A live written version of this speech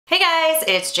Hey guys,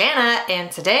 it's Jana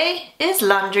and today is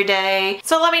laundry day.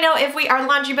 So let me know if we are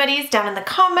laundry buddies down in the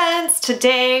comments.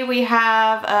 Today we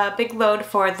have a big load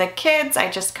for the kids.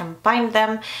 I just combined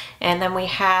them. And then we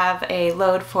have a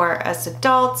load for us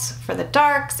adults for the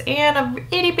darks and a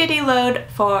itty bitty load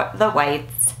for the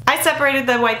whites. I separated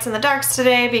the whites and the darks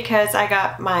today because I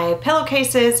got my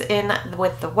pillowcases in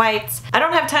with the whites. I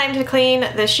don't have time to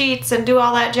clean the sheets and do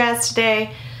all that jazz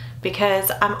today, because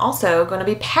I'm also going to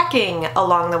be packing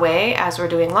along the way as we're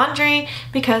doing laundry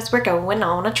because we're going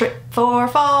on a trip for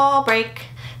fall break.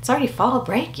 It's already fall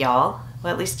break, y'all.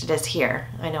 Well, at least it is here.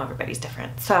 I know everybody's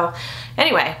different. So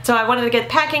anyway, so I wanted to get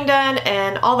packing done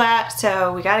and all that,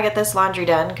 so we gotta get this laundry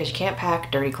done because you can't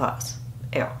pack dirty clothes.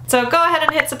 Ew. So go ahead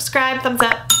and hit subscribe, thumbs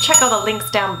up, check all the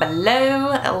links down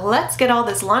below. Let's get all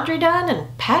this laundry done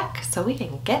and pack so we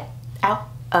can get out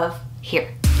of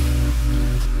here.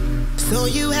 So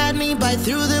you had me bite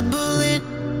through the bullet.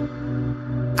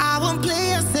 I won't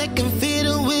play a second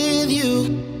fiddle with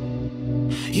you.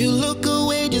 You look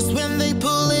away just when they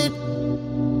pull it.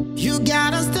 You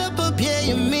gotta step up, yeah,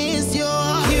 you miss your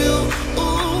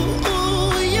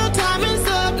your time is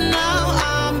up now.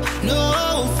 I'm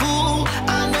no fool.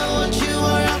 I know what you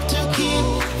are up to, keep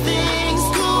things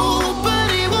cool,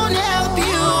 but it won't help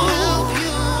you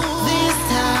this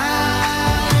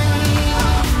time.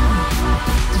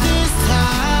 This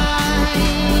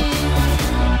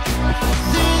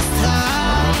time,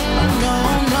 no,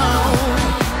 no.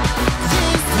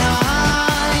 This time,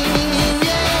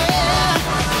 yeah.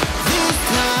 This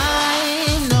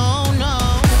time, no, no.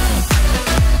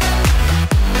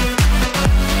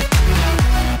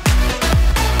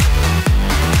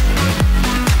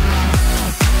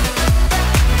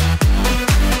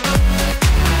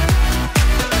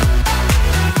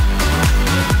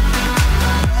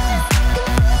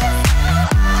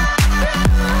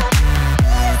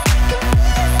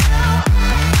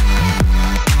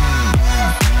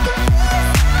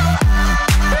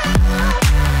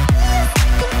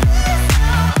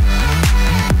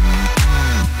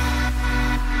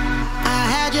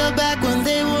 Back when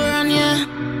they were on ya,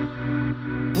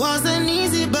 wasn't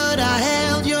easy, but I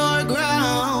held your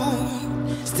ground.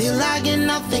 Still I get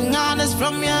nothing honest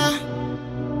from ya.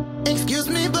 Excuse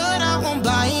me, but I won't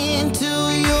buy into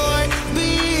your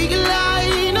big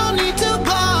lie. No need to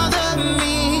bother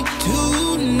me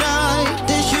tonight.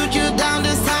 They shoot you down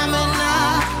this time and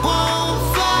I won't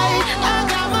fight. I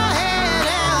got my head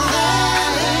held high.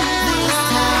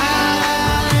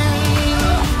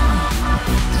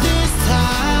 This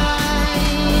time,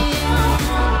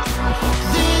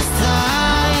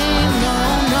 no,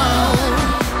 no.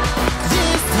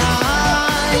 This time,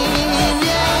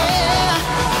 yeah.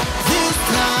 This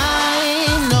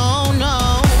time, no, no.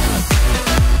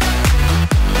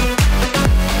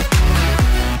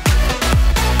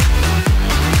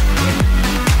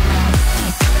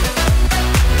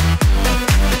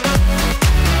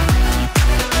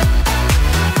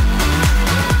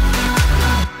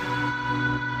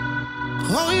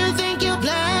 Oh, you think your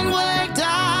plan worked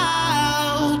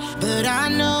out, but I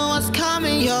know what's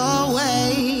coming your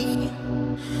way.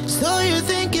 So you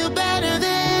think you're better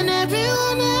than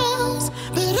everyone else,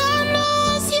 but I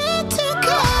know it's yet to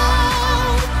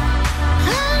come.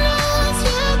 I know it's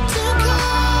yet to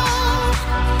come.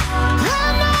 I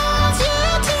know it's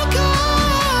yet to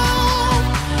come.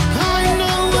 I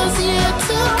know it's yet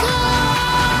to come.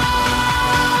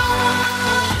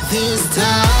 This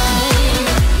time.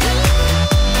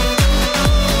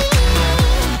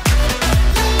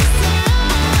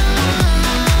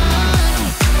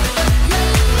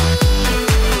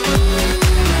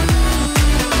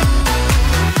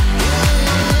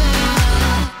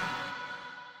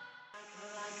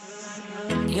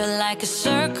 You're like a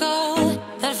circle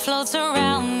that floats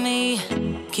around me,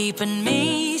 keeping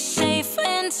me safe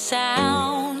and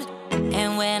sound.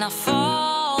 And when I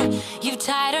fall, you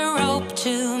tied a rope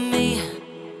to me.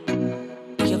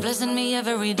 You're blessing me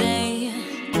every day.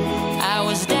 I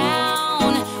was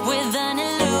down with an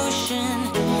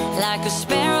illusion, like a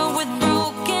sparrow with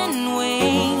broken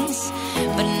wings.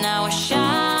 But now I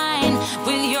shine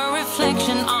with your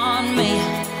reflection on me.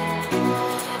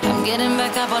 I'm getting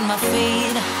back up on my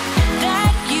feet.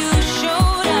 That you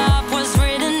showed up was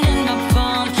written in my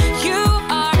palm. You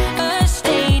are a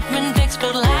statement,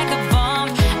 explode like a bomb.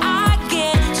 I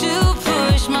get to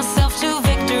push myself to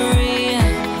victory.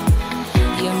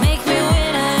 You make me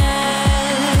winner.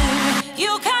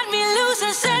 You cut me loose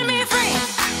and set me free.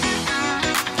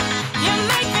 You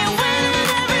make me win in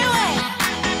every way.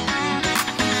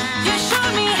 You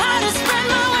showed me how to spread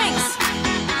my wings.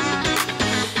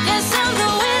 Yes, I'm the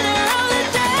winner of the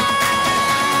day.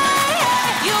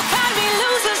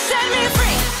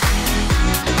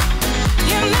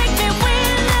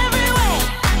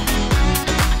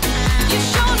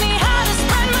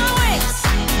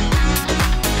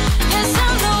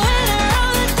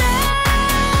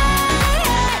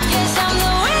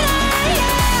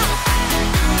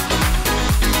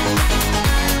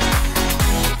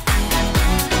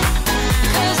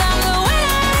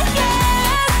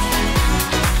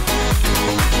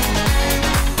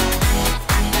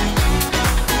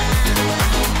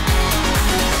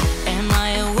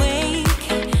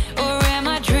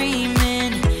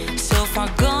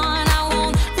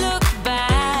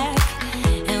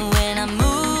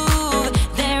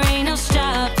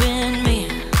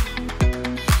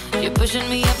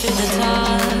 me up to the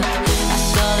top. I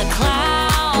saw the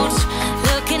clouds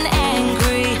looking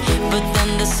angry, but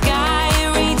then the sky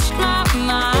reached my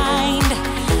mind.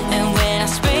 And when I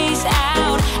space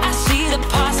out, I see the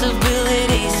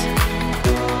possibilities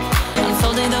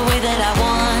unfolding the way that I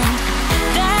want.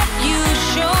 That you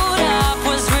showed up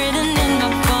was written in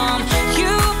my palm.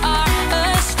 You are a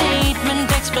statement,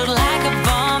 explode like a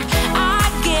bomb. I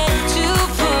get to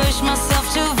push myself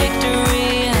to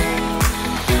victory.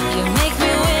 You make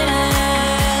me winner.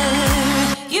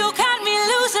 You cut me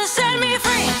loose and set me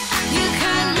free. You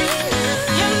cut me loose.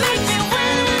 You make me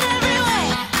win in every way.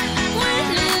 Win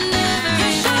in every way. You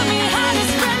show me how to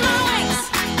spread my wings.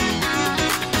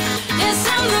 Yes,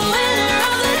 I'm the winner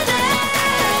of the day.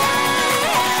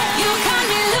 You cut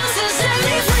me loose and set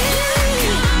me free.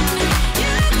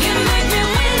 You make me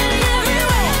win in every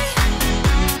way.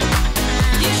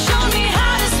 You show me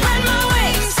how to spread my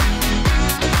wings.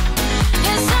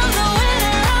 Yes, I'm the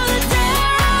winner of the day.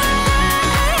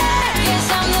 Yes,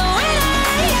 I'm the winner,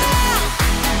 yeah.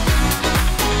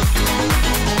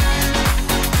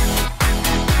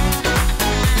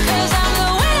 'Cause I'm the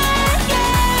winner,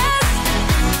 yes.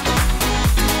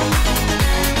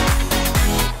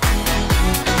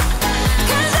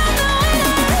 'Cause I'm the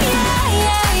winner, yeah,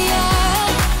 yeah, yeah.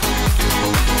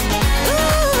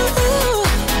 Ooh,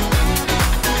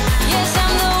 yes,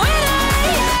 I'm the winner,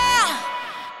 yeah.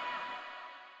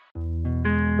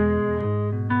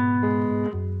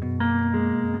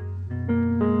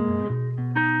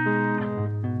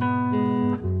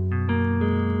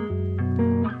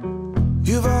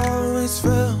 You've always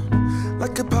felt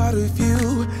like a part of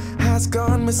you has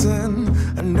gone missing.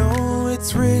 I know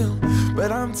it's real,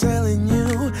 but I'm telling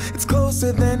you, it's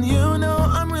closer than you know.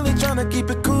 I'm really trying to keep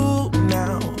it cool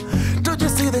now. Don't you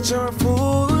see that you're a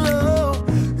fool? Oh,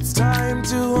 it's time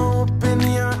to open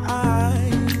your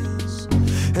eyes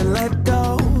and let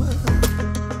go.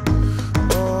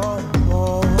 Oh,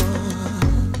 oh.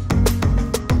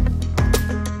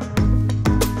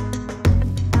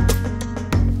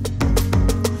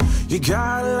 You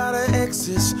got a lot of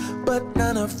exes, but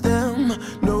none of them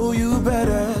know you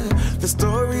better. The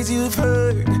stories you've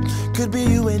heard could be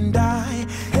you and I.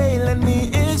 Hey, let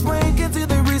me explain, get to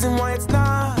the reason why it's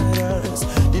not us.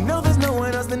 You know there's no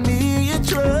one else that need your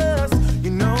trust.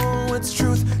 You know it's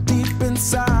truth deep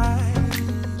inside.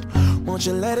 Won't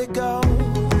you let it go?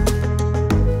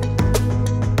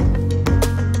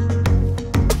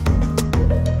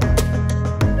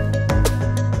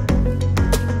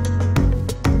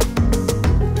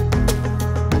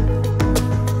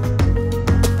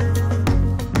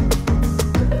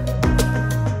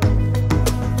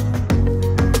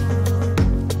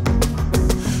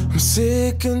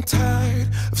 Sick and tired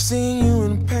of seeing you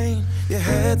in pain. Your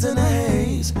head's in a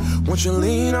haze. Won't you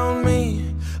lean on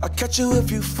me? I'll catch you if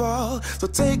you fall. So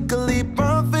take a leap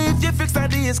of faith. Your fixed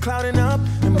ideas clouding up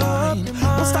your mind.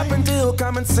 Won't stop until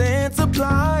common sense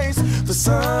applies. The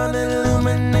sun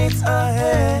illuminates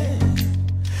ahead.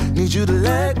 Need you to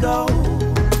let go.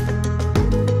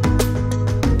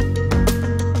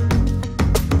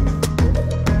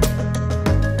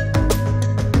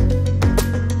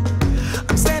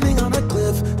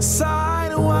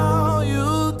 Side while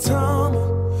you tumble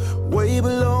way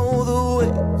below the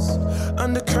waves.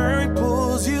 Undercurrent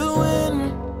pulls you in.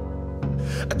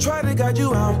 I try to guide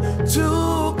you out to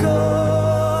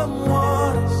calm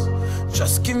waters.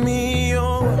 Just give me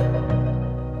your word.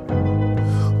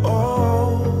 Oh,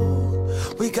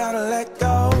 we gotta let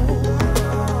go.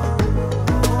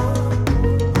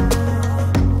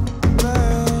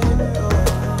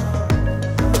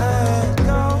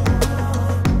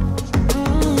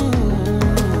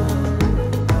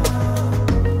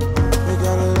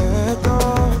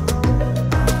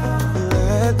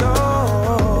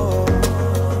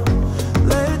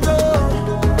 Let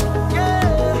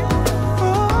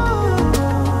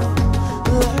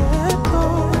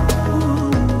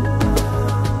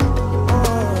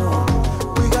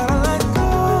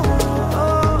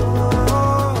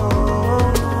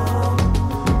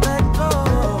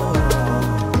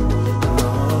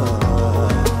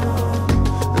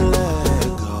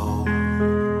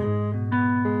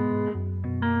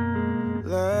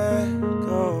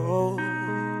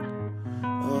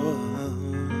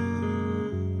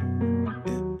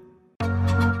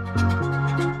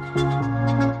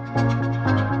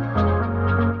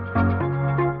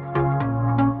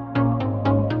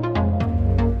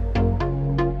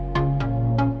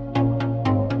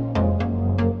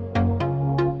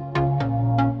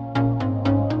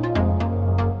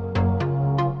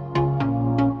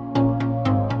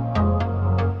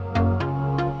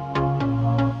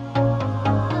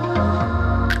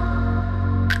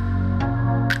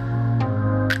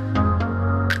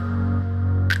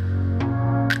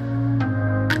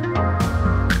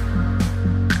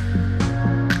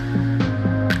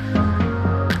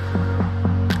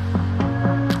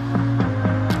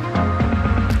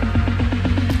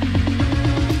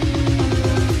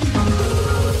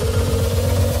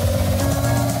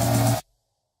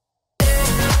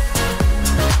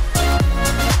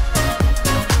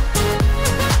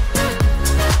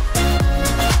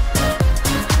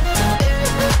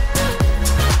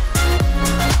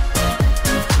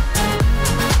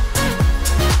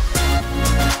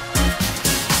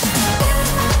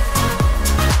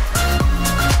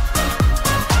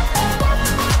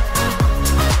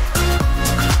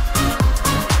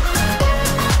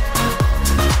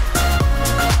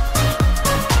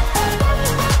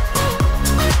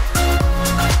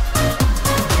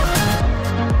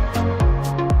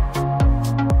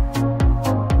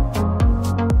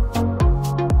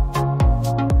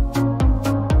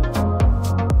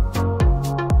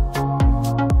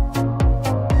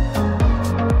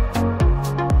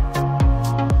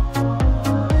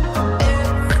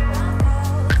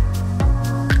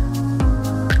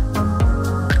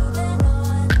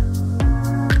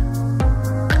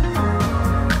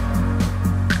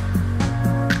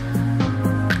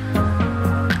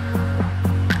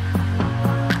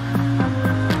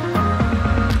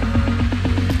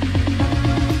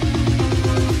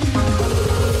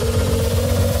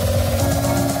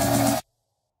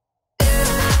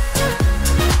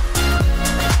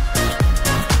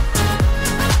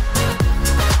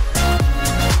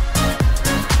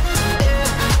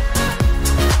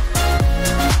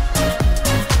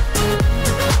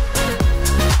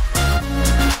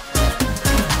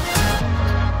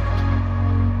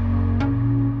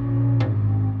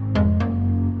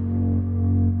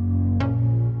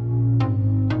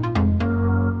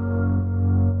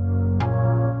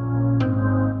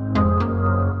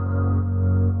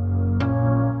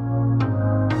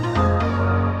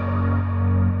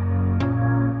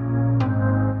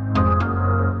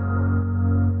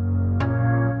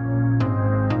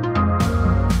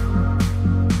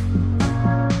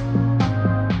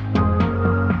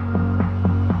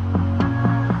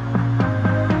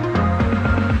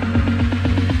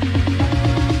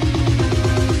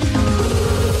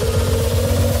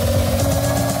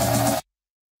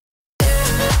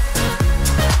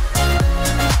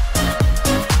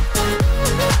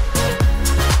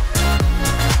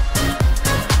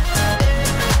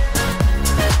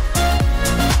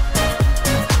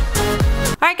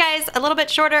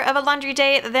shorter of a laundry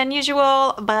day than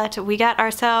usual, but we got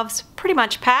ourselves pretty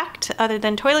much packed other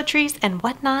than toiletries and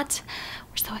whatnot.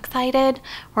 We're so excited.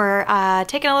 We're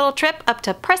taking a little trip up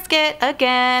to Prescott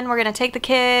again. We're gonna take the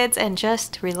kids and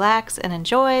just relax and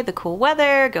enjoy the cool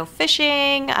weather, go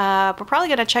fishing. We're probably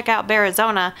gonna check out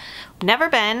Arizona. Never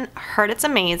been, heard it's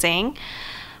amazing.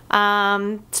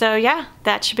 So yeah,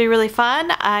 that should be really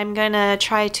fun. I'm gonna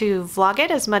try to vlog it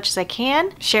as much as I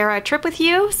can, share our trip with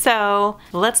you, so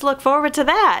let's look forward to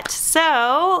that.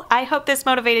 So I hope this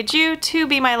motivated you to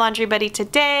be my laundry buddy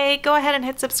today. Go ahead and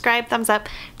hit subscribe, thumbs up,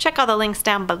 check all the links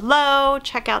down below,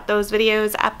 check out those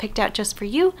videos I picked out just for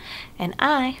you, and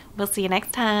I will see you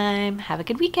next time. Have a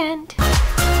good weekend.